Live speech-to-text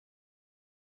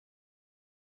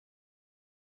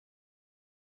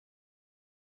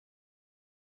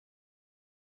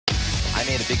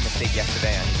big mistake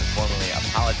yesterday. I need to formally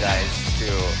apologize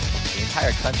to the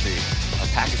entire country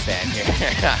of Pakistan here.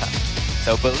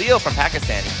 So, but Leo from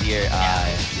Pakistan is here.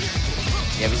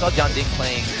 Yeah, we saw Jeondding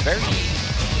playing very,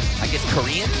 I guess,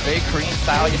 very Korean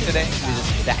style yesterday. He was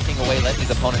just backing away, letting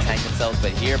his opponents hang themselves.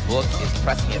 But here, Book is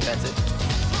pressing the offensive.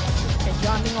 And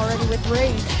Jeondding already with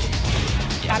rage.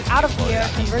 Got out of the air,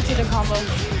 converted a combo.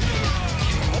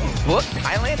 Book,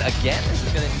 Thailand again? This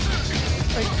is gonna...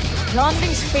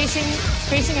 Jeondding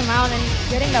spacing him out and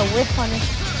getting that whiff punish.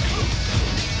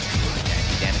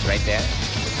 Damage right there.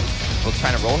 Book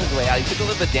trying to roll his way out. He took a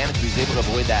little bit of damage, but he was able to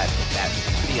avoid that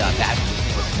pretty bad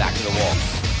positioning with the back of the wall.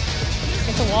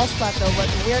 It's a wall splat though, but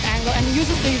weird angle. And he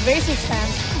uses the evasive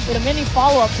stance with a mini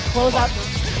follow-up to close out.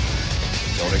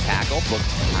 Shoulder tackle. Book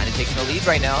kind of taking the lead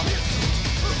right now.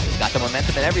 He's got the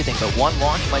momentum and everything, but one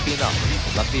launch might be enough.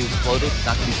 Luckily he was floated,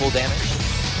 not going to be full damage.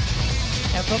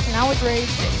 Yeah, Book now with rage.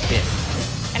 Yeah, he's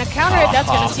pissed. And a counter hit, that's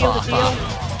going to seal the deal.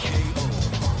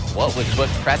 What was Book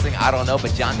pressing? I don't know,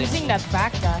 but Jeondding... Using that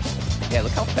back dash. Yeah,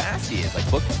 look how fast he is. Like,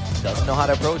 Book doesn't know how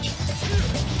to approach.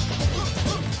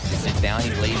 Just sits down,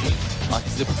 he's lazy.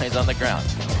 Super plays on the ground.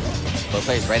 Both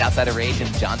players right outside of rage, and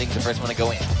Jeondding's the first one to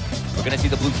go in. We're going to see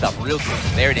the blue stuff real soon.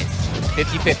 There it is.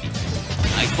 50-50.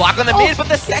 Nice block on the mid, but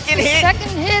the second hit!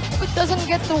 Second hit, but doesn't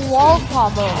get the wall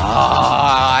combo.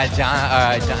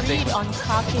 Jeondding. Read on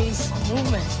Take's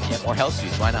movement. Yeah, more health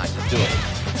streaks. Why not? Just do it.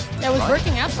 That was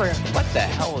working out for him. What the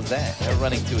hell was that? They're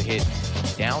running to a hit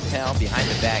downtown behind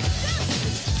the back.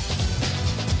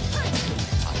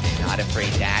 Okay, not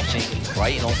afraid, dashing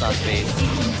right in Ulsan's face.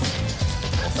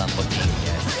 Ulsan looking,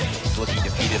 yes, looking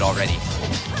defeated already.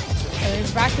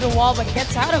 He's back to the wall, but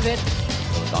gets out of it.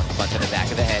 Little donkey punch on the back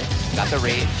of the head. Got the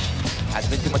rage. Hasn't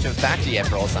been too much of a factor yet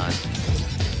for Ulsan.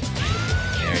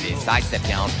 There it is. Sidestep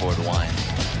down forward one.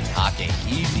 Take,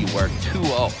 easy work.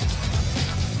 2-0.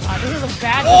 This is a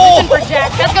bad position for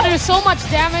Jack. That's gonna do so much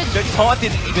damage. The taunt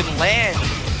didn't even land.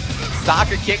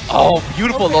 Soccer kick. Oh,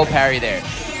 beautiful low parry there.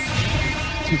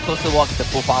 Too close to the wall. Get the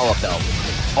full follow-up though.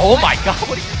 Oh my god,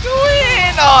 what are you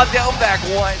doing? Oh, down back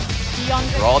one.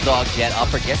 Raw dog jet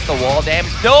upper gets the wall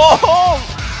damage. No!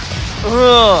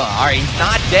 Alright, he's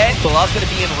not dead. Bilal's gonna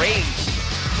be enraged.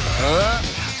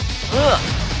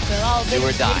 Do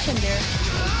or die.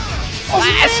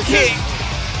 Slash kick!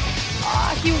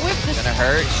 He whipped this. Gonna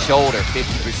hurt. Shoulder,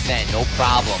 50%, no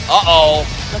problem. Uh-oh!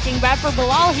 Looking bad for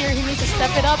Bilal here. He needs to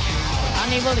step it up.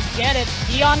 Unable to get it.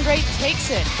 Jeondding takes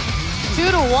it.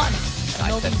 2-1.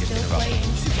 Nobi still playing.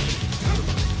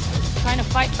 Trying to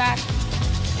fight back.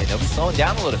 Yeah, Nobi's slowing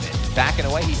down a little bit. He's backing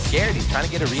away. He's scared. He's trying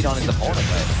to get a read on his opponent,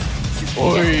 but...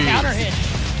 Counter hit.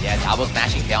 Yeah, elbow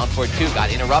smashing down for 2. Got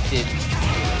interrupted.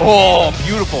 Oh,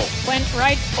 beautiful. Went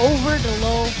right over the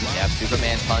low. Yeah,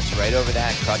 Superman punch right over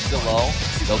that. Crushed the low.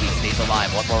 Nobi stays alive.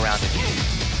 One more round to do.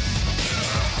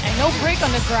 And no break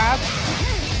on the grab.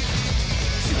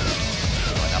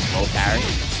 Going up low parry.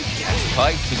 That's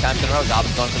cut 2 times in a row.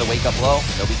 Zob's going for the wake up low.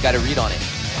 Nobi's got a read on it.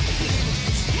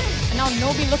 And now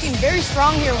Nobi looking very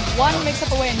strong here. One mix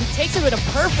up away, and he takes it with a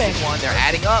perfect one. They're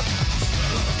adding up.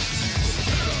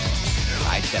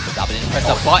 Sidestep the Zob and press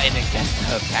the button and gets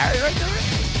the parry right there.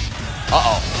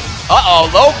 Uh-oh. Uh-oh,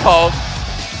 low poke.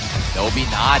 Nobi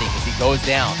nodding as he goes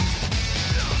down.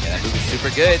 Yeah, that move is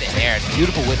super good. And there,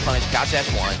 beautiful whip punish, couch dash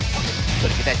 1. So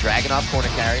to get that dragon off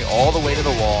corner carry all the way to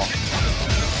the wall.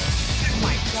 Oh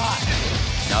my god.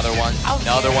 Another one,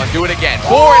 another one. Do it again.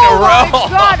 4 in a row. Oh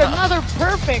my god, another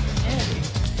perfect.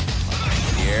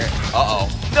 Here. Uh-oh.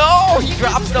 No! He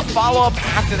drops the follow-up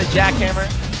after the jackhammer.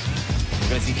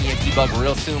 We're gonna see the EMP bug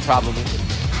real soon, probably.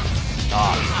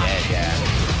 Oh, he's dead, yeah.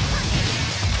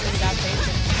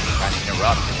 Trying to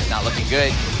interrupt. It's not looking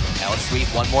good. L sweep.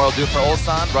 One more will do it for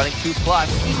Ulsan. Running 2+.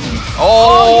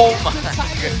 Oh my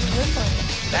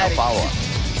goodness. That follow-up.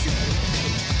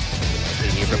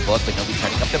 Good here for Book, but Nobi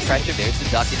turning up the pressure. There's the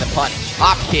duck in the punch.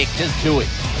 Hop kick. Just do it.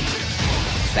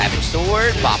 Savage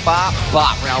sword. Bop, bop,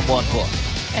 bop. Round 1 Book.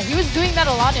 Yeah, he was doing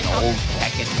that a lot in old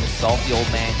Tekken, salty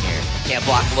old man here. Can't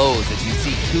block lows. As you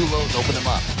see, 2 lows, open them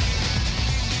up.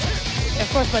 Yeah, of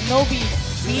course, but Nobi,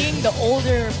 being the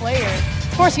older player,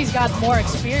 of course he's got more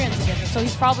experience against him, so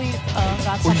he's probably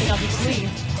got something up his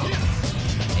sleeve.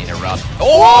 Interrupt.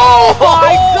 Oh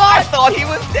my god! I thought he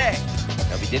was dead.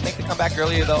 Nobi did make the comeback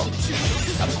earlier, though.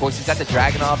 Of course, he's got the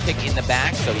Dragunov pick in the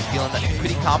back, so he's feeling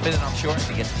pretty confident, I'm sure.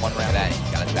 He gets 1 round of that.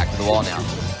 He's got his back to the wall now.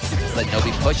 Just let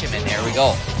Nobi push him, and there we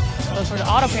go. Goes for the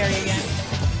auto parry again.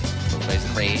 Plays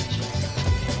in rage.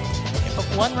 And took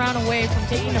 1 round away from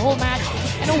taking the whole match.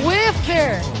 And a whiff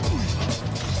there!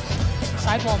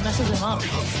 Sidewall messes him up.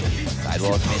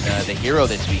 Sidewall's been the hero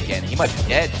this weekend. He might be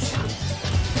dead.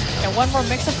 And 1 more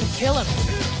mix-up to kill him.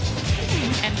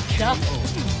 and duck.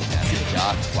 That's a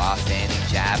duck while standing,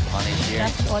 jab, punish here.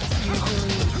 That's what's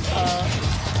usually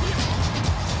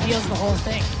deals the whole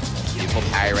thing. Beautiful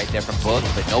parry right there from Book,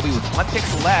 but Nobi with 1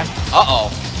 pixel left. Uh-oh.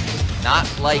 Not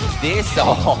like this.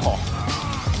 Oh.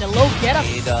 And the low get-up.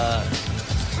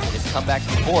 His comeback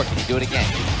before. Can he do it again?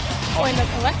 Oh, and the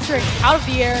electric out of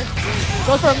the air.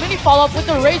 Goes for a mini follow-up with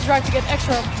the rage drive to get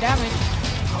extra damage.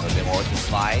 A little bit more with the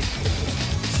slide.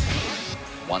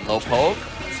 1 low poke.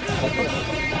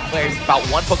 Player's about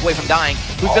 1 poke away from dying.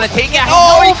 Who's gonna take it?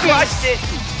 Oh, he crushed it!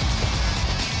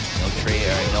 No trade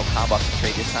or no combo to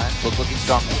trade this time. Book looking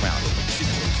strong this round.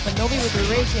 But Nobi with the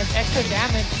rage, he has extra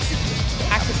damage.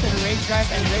 Access to the rage drive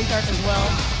and rage art as well.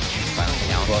 Finally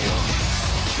down book.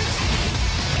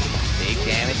 Big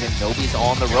damage and Nobi's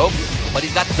on the rope, but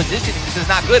he's got the position. This is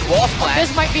not good. Wall splash.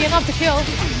 This might be enough to kill.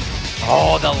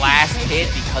 Oh, the last hit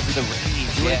because of the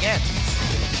range. Do it again.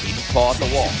 Demons fall at the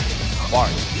wall. Bart.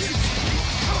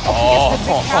 Oh,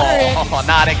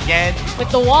 not again. With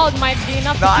the wall, it might be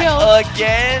enough to kill. Not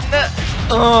again.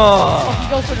 Oh, he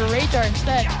goes for the rage art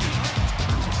instead.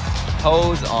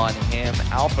 Pose on him.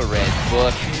 Alpha Red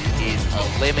Book is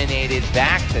eliminated.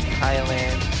 Back to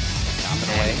Thailand. Stomping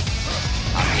away.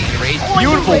 Rage.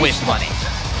 Beautiful wish money.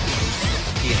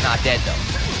 He is not dead though.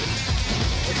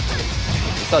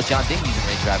 We saw Jeondding using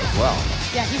rage drive as well.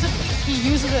 Yeah, he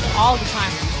uses it all the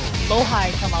time. Low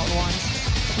high come out once.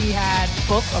 He had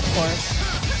Book, of course.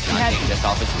 Jeondding just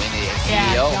off his win at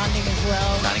CEO. Yeah, Jeondding as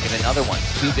well. Trying to get another one.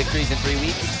 2 victories in 3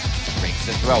 weeks. Breaks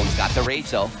the throw. He's got the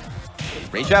rage though.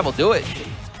 Rage drive will do it.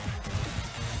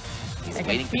 He's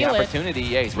waiting for the opportunity.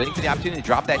 Yeah, he's waiting for the opportunity to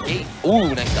drop that gate.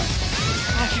 Ooh, nice stuff.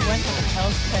 Oh, he went for the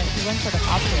he went for the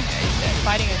option. He's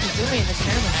fighting a Kazumi in this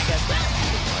tournament, I guess.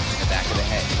 In the back of the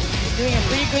head. He's doing a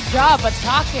pretty good job, but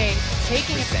Take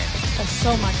taking it does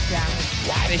so much damage.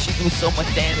 Why does she do so much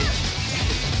damage?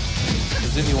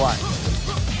 Kazumi, why?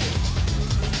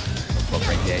 Look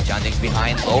right there. Jeondding's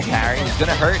behind. Low parry. It's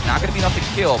gonna hurt. Not gonna be enough to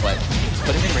kill, but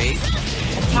put him in rage.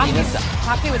 Take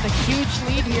with a huge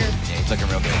lead here. Yeah, he's looking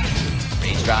real good.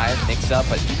 Rage drive, mix up,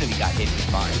 but even if he got hit, he's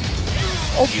fine.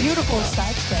 Oh, beautiful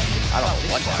sidestep. I don't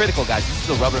know. What's critical, guys? This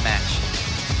is a rubber match.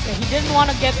 Yeah, he didn't want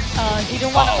to get. He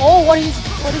didn't want to. Oh, what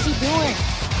is he doing?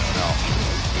 I don't know.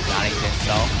 Jeondding didn't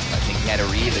so. I think he had a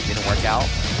read that didn't work out.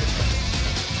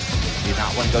 Did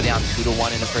not want to go down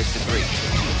 2-1 in the first of 3.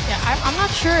 Yeah, I'm not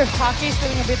sure if Take is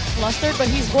feeling a bit flustered, but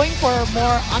he's going for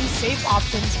more unsafe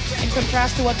options in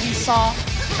contrast to what we saw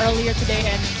earlier today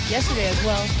and yesterday as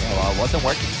well. Yeah, well, it wasn't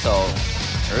working so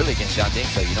early against Jeondding,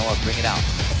 so you know what? Bring it out.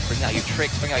 Bring out your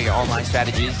tricks, bring out your online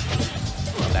strategies.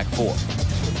 Back 4.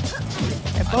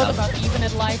 They're both about even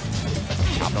at life.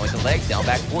 Chopping away the legs, down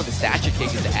back 4. The stature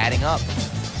kick is adding up.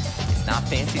 It's not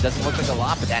fancy, doesn't look like a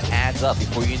lot, but that adds up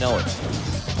before you know it.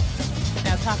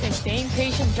 Now Take staying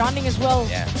patient, Jeondding as well.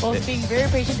 Yeah, both being very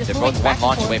patient, just moving both back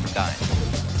one launch away from dying.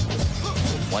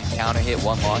 1 counter hit,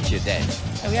 1 launch, you're dead.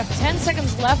 And we have 10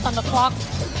 seconds left on the clock.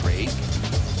 Break.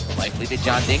 Likely to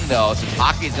Jeondding though, so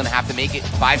Take is gonna have to make it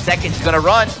 5 seconds. He's gonna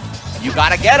run. You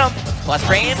gotta get him. Plus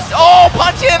frames. Oh,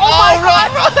 punch him! Oh,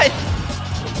 run!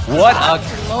 What a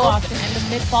low option and the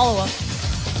mid follow-up.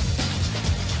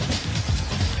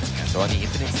 So on the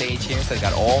infinite stage here, so they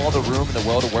got all the room in the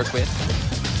world to work with.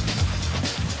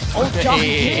 Oh,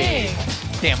 Jeondding!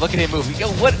 Damn, look at him move.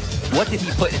 What did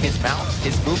he put in his mouth?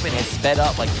 His movement has sped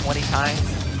up like 20 times.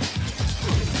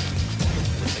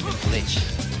 It's like a glitch.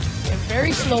 A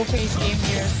very slow-paced game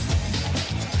here.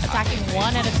 Attacking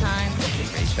 1 at a time.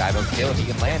 Rage drive will kill if he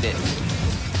can land it.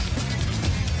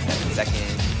 7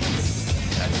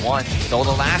 seconds. That's 1. He stole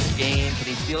the last game. Can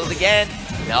he steal it again?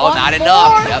 No, not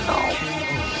enough. Yep.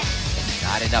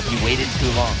 Not enough. He waited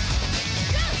too long.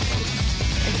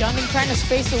 Jeondding trying to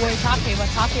space away Take, but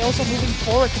Take also moving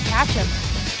forward to catch him.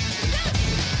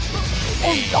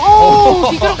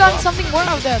 Oh, he could have gotten something more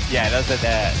out of that. Yeah, those are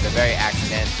the very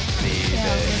accident.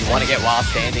 You want to get while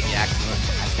standing, you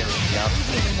accidentally jump.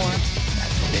 More.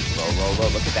 That's a big low.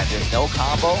 Look at that. There's no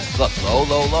combo. Look,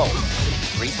 low.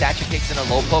 3 stature kicks and a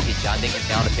low poke. Jeondding is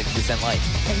down to 50% life.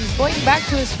 And he's going back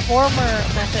to his former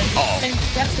method. And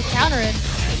gets to counter it.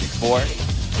 Magic 4.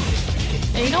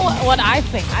 And you know what I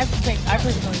think? I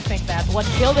personally think that what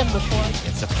killed him before.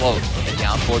 It's a float with a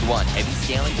down forward 1. Heavy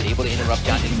scaling, but able to interrupt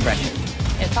Jeondding's pressure.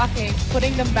 And Take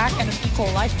putting them back at an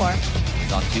equal life bar.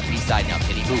 He's on 2P side now.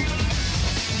 Can he move?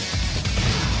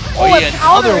 Oh,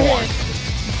 another one.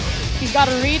 He's got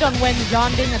a read on when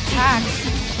Jeondding attacks.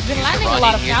 He's been landing a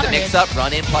lot of counter hits. Here's the mix up,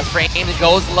 run in plus frame, it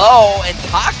goes low, and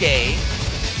Take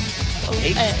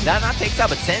not takes out,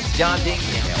 but sends Jeondding.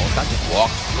 Yeah, just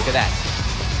walk. Look at that.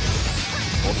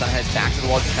 Ulsan heads back to the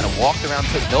wall, just kind of walked around,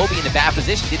 took Nobi in a bad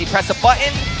position. Did he press a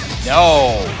button?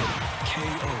 No!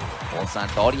 Ulsan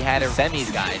thought he had a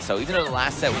semis, guys, so even though the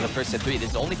last set was the first set 3,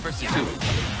 this is only first set 2.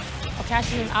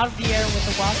 Catching him out of the air with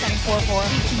the wild standing 4-4.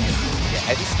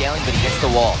 Yeah, heavy scaling, but he gets the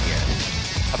wall here.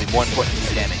 Probably more important than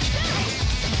his damage.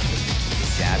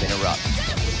 Jab, interrupt.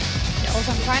 Yeah,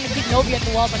 Ulsan trying to keep Nobi at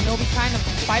the wall, but Nobi trying to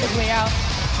fight his way out.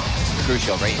 This is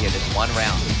crucial right here. There's one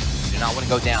round. You do not want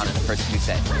to go down in the first 2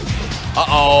 sets. Uh-oh!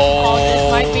 Oh,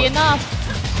 this might be enough.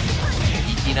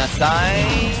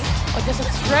 Ikinasai. Oh, just a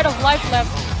shred of life left.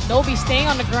 Nobi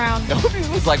staying on the ground. Nobi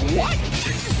was like, what?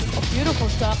 Oh, beautiful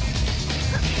stuff.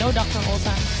 No duck from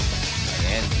Ulsan.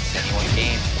 And it's anyone's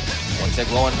game. Once they're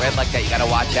glowing red like that, you gotta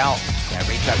watch out. Yeah,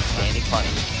 Rage Drive standing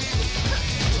funny.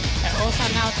 And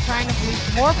Ulsan now trying to be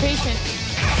more patient.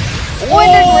 Oh, and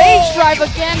then Rage Drive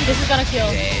again. This is gonna kill.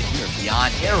 Dead. You're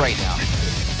beyond air right now.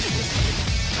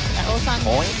 And Ulsan.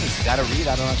 Coin? He's gotta read,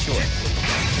 I'm not sure.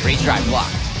 Rage Drive block.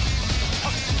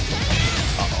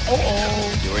 Uh-oh.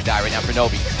 Do or die right now for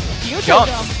Nobi. Future Jumps.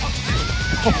 jump.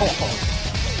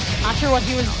 Not sure what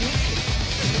he was doing.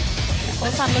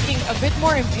 Ulsan looking a bit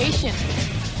more impatient.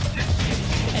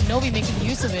 And Nobi making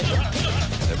use of it.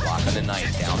 Another block on the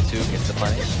knife. Down 2, gets the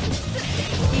punish.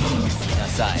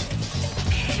 Outside.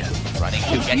 Running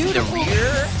 2, gets to the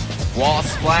rear. Wall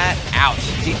splat. Ouch.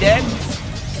 Is he dead?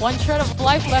 One shred of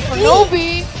life left for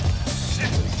Nobi.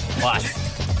 Plus.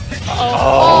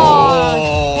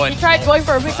 Oh, he tried going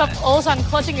for a mix-up. Ulsan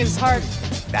clutching his heart.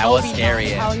 That was Nobi scary.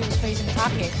 knows how he was facing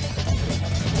Take.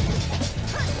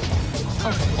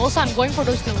 Oh, Ulsan going for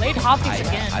those delayed hop kicks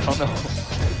again. I don't know.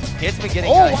 He's been getting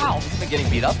he's been getting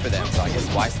beat up for them, so I guess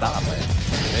why stop? But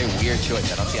very weird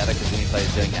choice. I don't see other Kazumi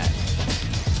players doing that.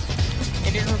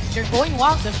 And they're going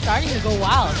wild. They're starting to go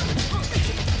wild.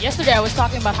 Yesterday I was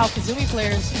talking about how Kazumi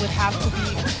players would have to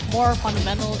be more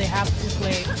fundamental. They have to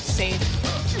play safe,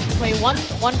 play one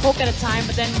poke at a time.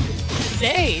 But then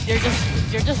today they're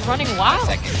just running wild.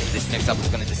 This mix-up was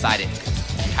going to decide it.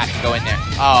 You have to go in there.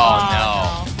 Oh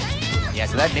no. Yeah,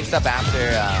 so that mix-up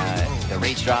after the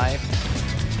Rage Drive,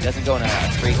 it doesn't go in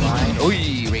a straight line.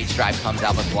 Ooh, Rage Drive comes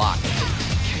out with block.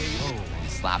 He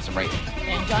slaps him right.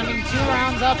 And Jeondding 2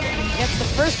 rounds up and gets the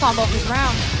first combo of his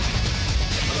round.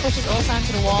 Pushes Ulsan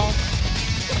to the wall.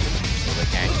 So the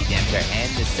guarantee damage there.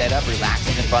 And the setup,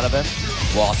 relaxing in front of him.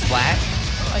 Wall splat.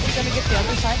 Oh, is he going to get the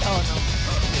other side? Oh, no.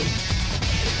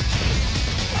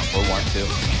 For 1-2.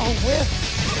 Oh, whiff.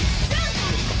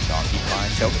 Donkey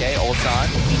punch. Okay, Ulsan,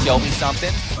 show me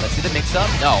something. Let's see the mix-up.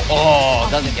 No. Oh,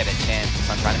 doesn't get a chance.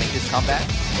 Ulsan trying to make this comeback.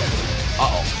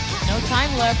 Uh-oh. No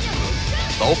time left.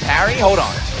 Low parry. Hold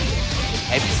on.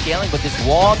 Heavy scaling, but this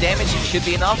wall damage should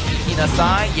be enough.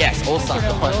 Ikinasai. Yes, Ulsan.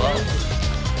 Running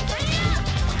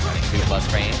 2+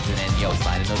 frames, and then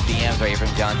sliding those DMs right here from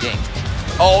Jeondding.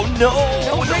 Oh no!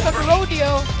 No break of the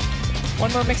rodeo.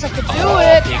 One more mix-up to do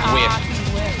it. Big whip. He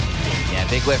whipped. Yeah,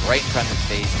 big whip right in front of his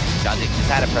face. Jeondding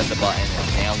just had to press the button, and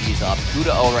now he's up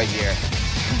 2-0 right here.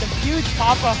 The huge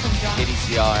pop-up from Jeondding.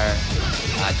 KDCR,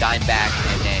 Dime back,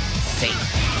 and then Saint.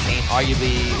 Saint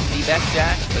arguably the best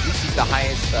Jack, but this is the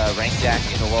highest ranked Jack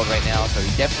in the world right now, so he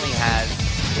definitely has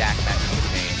Jack matching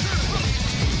experience.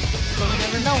 But we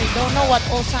never know. We don't know what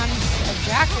Ulsan's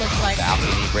Jack looks like.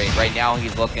 Balcony break. Right now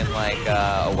he's looking like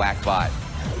a whack bot.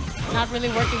 Not really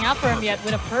working out for him yet.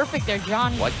 With a perfect there,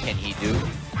 John. What can he do?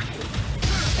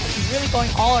 He's really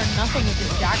going all or nothing with his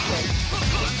Jack play.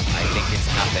 I think it's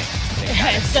nothing.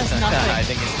 It's just nothing. I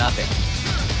think it's nothing.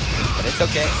 But it's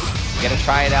okay. You gotta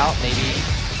try it out. Maybe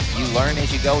you learn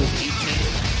as you go. He's 18.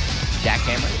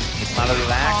 Jackhammer. Gets him out of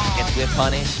relax. Gets whip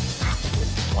punish.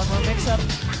 One more mix-up.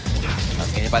 I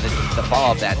was getting by the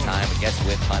follow-up that time. But gets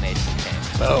whip punish. And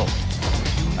boom.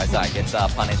 I saw it. Gets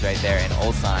punish right there. And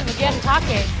Ulsan. Again,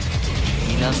 Take.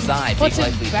 Ikinasai. Puts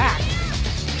him back.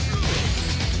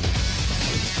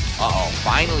 Uh-oh.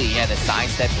 Finally, yeah, the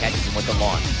sidestep catches him with the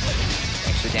launch.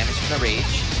 Extra damage from the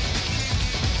rage.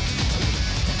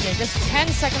 Yeah, just 10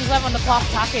 seconds left on the clock.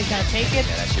 Take is gonna take it.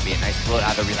 Yeah, that should be a nice float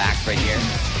out of relax right here.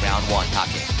 Round 1,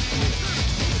 Take.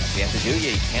 That's what you have to do.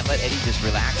 Yeah, you can't let Eddie just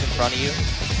relax in front of you.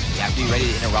 You have to be ready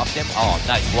to interrupt him. Oh,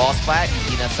 nice. Wall splat.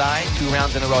 Ikinasai. 2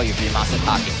 rounds in a row here for Yamasa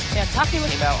Take. Yeah, Take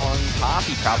Came out on top.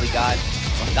 He probably got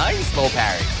a nice low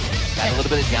parry. Got a little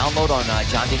bit of download on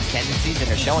Jeondding's tendencies, and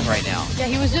they're showing right now. Yeah,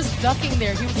 he was just ducking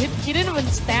there. He didn't even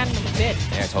stand a bit.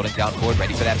 There, it's holding down forward,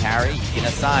 ready for that parry.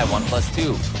 Ikinasai,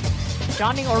 1+2.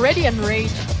 Jeondding already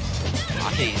enraged.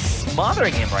 Take is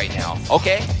smothering him right now.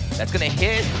 Okay, that's gonna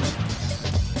hit.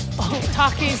 Oh,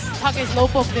 Take's low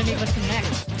poke didn't even connect.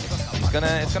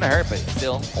 It's gonna hurt, but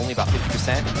still only about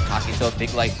 50%. Take still a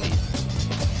big life lead.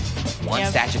 One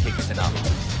statue kick is enough.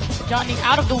 Jeondding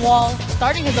out of the wall,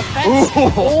 starting his offense.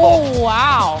 Ooh. Oh,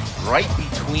 wow. Right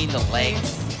between the legs.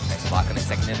 Nice block on the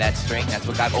second of that string. That's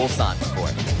what got Ulsan before.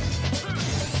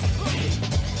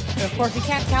 Of course, we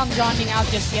can't count Jeondding out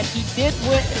just yet. He did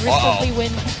recently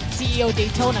win CEO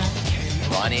Daytona.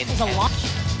 Run in. It's a launch.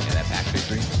 Yeah, that back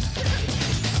victory.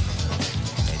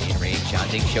 And in rage,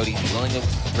 Jeondding showed he's willing to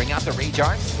bring out the rage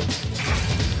arts.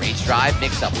 Rage drive,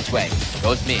 mix up. Which way?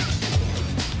 Goes mid.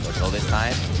 Goes low this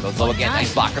time. Goes low again.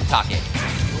 Nice block from Take.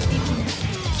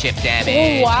 Chip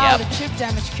damage. Oh, wow. Yep. The chip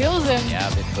damage kills him.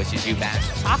 Yep, it pushes you back.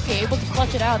 Take able to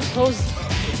clutch it out. Close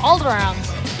all the rounds.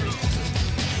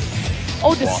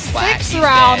 Oh, the Wall flat, sixth he's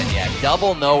round. dead. Yeah,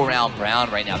 double no round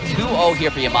Brown right now. 2-0 here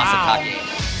for Yamasa Take.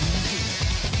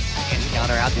 And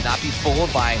counter out. Do not be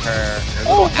fooled by her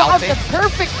Oh, little God, outfit. the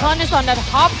perfect punish on that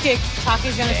hop kick.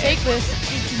 Take's gonna take this.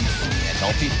 Yeah,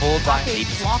 don't be fooled by Take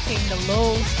blocking the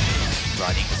lows.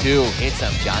 Running 2. Hits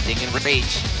him. Jeondding in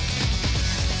rage.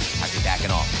 Take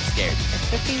backing off. Scared.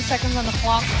 15 seconds on the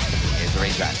clock. Here's the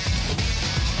rage drive.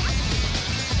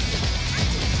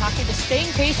 Take just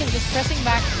staying patient, just pressing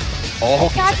back.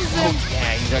 Oh, catches him.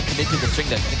 Yeah, he's gonna commit to the string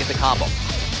to get the combo.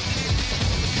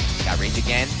 Got rage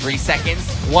again. 3 seconds.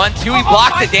 1, 2. He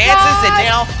blocked the dances, and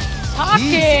now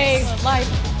Take life.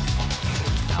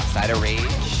 outside of rage.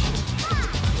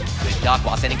 Good duck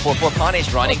while sending 4-4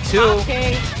 punish. Running 2.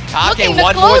 Take. Take,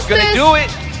 one more is gonna do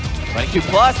it. Running 2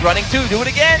 plus. Running 2. Do it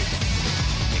again.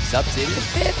 Mix up, City.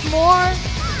 Fifth more.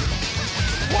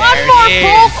 There One it more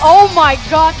is. poke. Oh my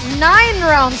God, 9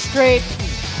 rounds straight.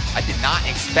 I did not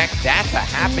expect that to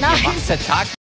happen. Nice. Yamasa Take